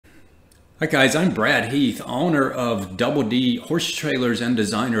Hi guys, I'm Brad Heath, owner of Double D Horse Trailers and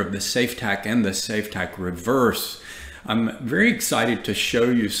designer of the SafeTack and the SafeTack Reverse. I'm very excited to show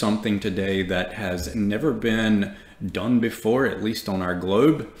you something today that has never been done before, at least on our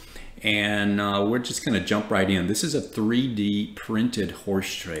globe. And we're just going to jump right in. This is a 3D printed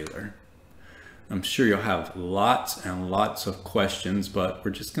horse trailer. I'm sure you'll have lots and lots of questions, but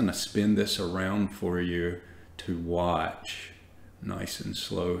we're just going to spin this around for you to watch. Nice and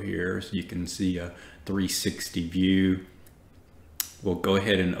slow here so you can see a 360 view. We'll go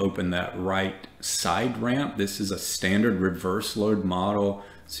ahead and open that right side ramp. This is a standard reverse load model,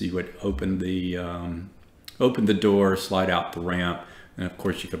 so you would open the door, slide out the ramp, and of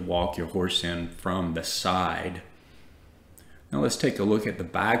course you could walk your horse in from the side. Now let's take a look at the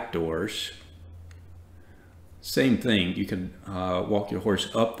back doors. Same thing, you can walk your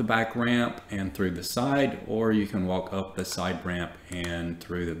horse up the back ramp and through the side, or you can walk up the side ramp and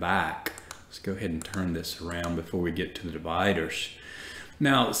through the back. Let's go ahead and turn this around before we get to the dividers.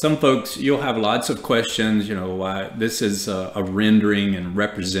 Now, some folks, you'll have lots of questions, you know, this is a rendering and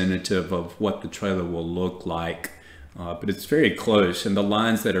representative of what the trailer will look like, but it's very close, and the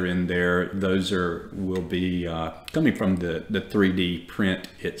lines that are in there, those will be coming from the 3D print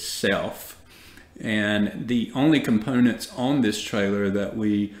itself. And the only components on this trailer that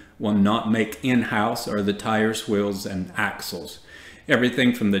we will not make in-house are the tires, wheels, and axles.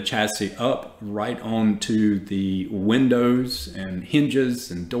 Everything from the chassis up right on to the windows and hinges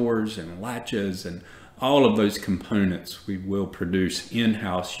and doors and latches and all of those components we will produce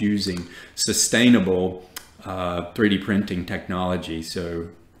in-house using sustainable 3D printing technology.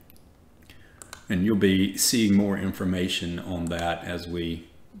 And you'll be seeing more information on that as we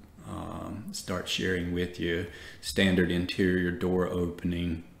start sharing with you. Standard interior door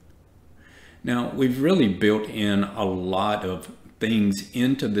opening. Now, we've really built in a lot of things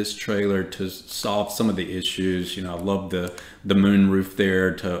into this trailer to solve some of the issues. You know, I love the moon roof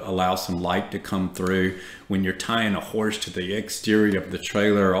there to allow some light to come through. When you're tying a horse to the exterior of the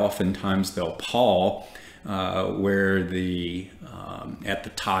trailer, oftentimes they'll paw where at the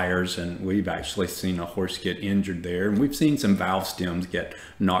tires, and we've actually seen a horse get injured there, and we've seen some valve stems get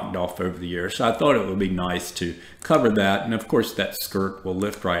knocked off over the years. So I thought it would be nice to cover that, and of course that skirt will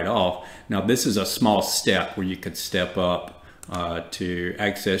lift right off. Now this is a small step where you could step up to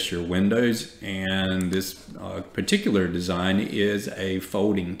access your windows, and this particular design is a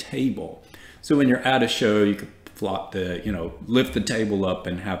folding table. So when you're at a show, you could lift the table up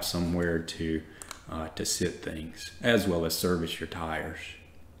and have somewhere to sit things, as well as service your tires.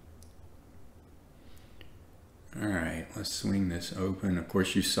 All right, let's swing this open. Of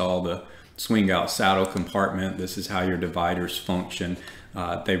course, you saw the swing out saddle compartment. This is how your dividers function.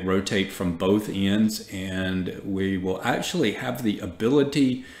 They rotate from both ends, and we will actually have the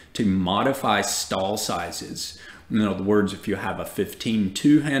ability to modify stall sizes. In other words, if you have a 15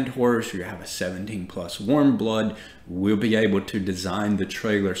 two-hand horse or you have a 17 plus warm blood, we'll be able to design the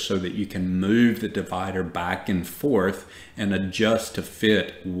trailer so that you can move the divider back and forth and adjust to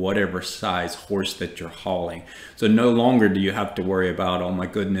fit whatever size horse that you're hauling. So no longer do you have to worry about, oh my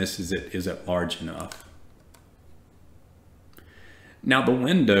goodness, is it large enough? Now the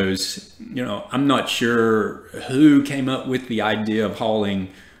windows, you know, I'm not sure who came up with the idea of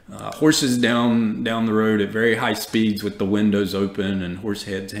hauling horses down the road at very high speeds with the windows open and horse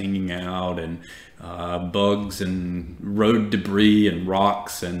heads hanging out, and bugs and road debris and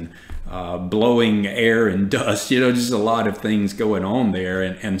rocks and blowing air and dust, you know, just a lot of things going on there,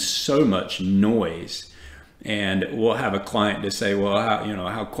 and so much noise. And we'll have a client to say, well,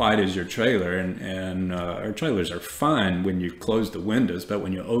 how quiet is your trailer? And our trailers are fine when you close the windows, but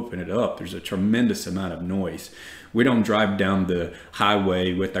when you open it up, there's a tremendous amount of noise. We don't drive down the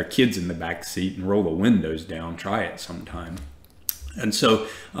highway with our kids in the back seat and roll the windows down. Try it sometime. And so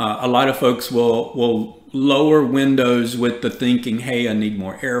a lot of folks will lower windows with the thinking, hey, I need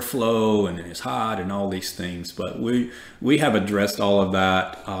more airflow and it's hot and all these things. But we have addressed all of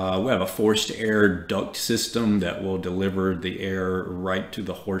that. We have a forced air duct system that will deliver the air right to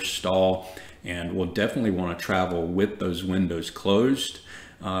the horse stall, and we'll definitely want to travel with those windows closed.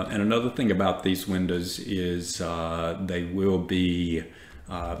 And another thing about these windows is they will be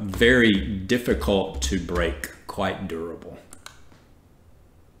very difficult to break, quite durable.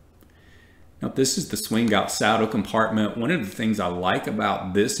 Now this is the swing out saddle compartment. One of the things I like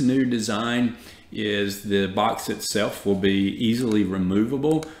about this new design is the box itself will be easily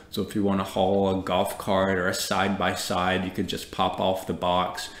removable. So if you want to haul a golf cart or a side-by-side, you could just pop off the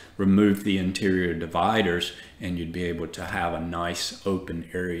box, remove the interior dividers, and you'd be able to have a nice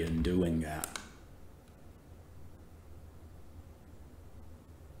open area in doing that.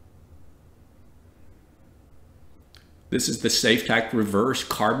 This is the SafeTack Reverse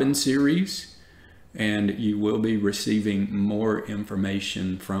Carbon series, and you will be receiving more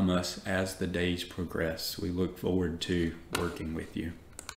information from us as the days progress. We look forward to working with you.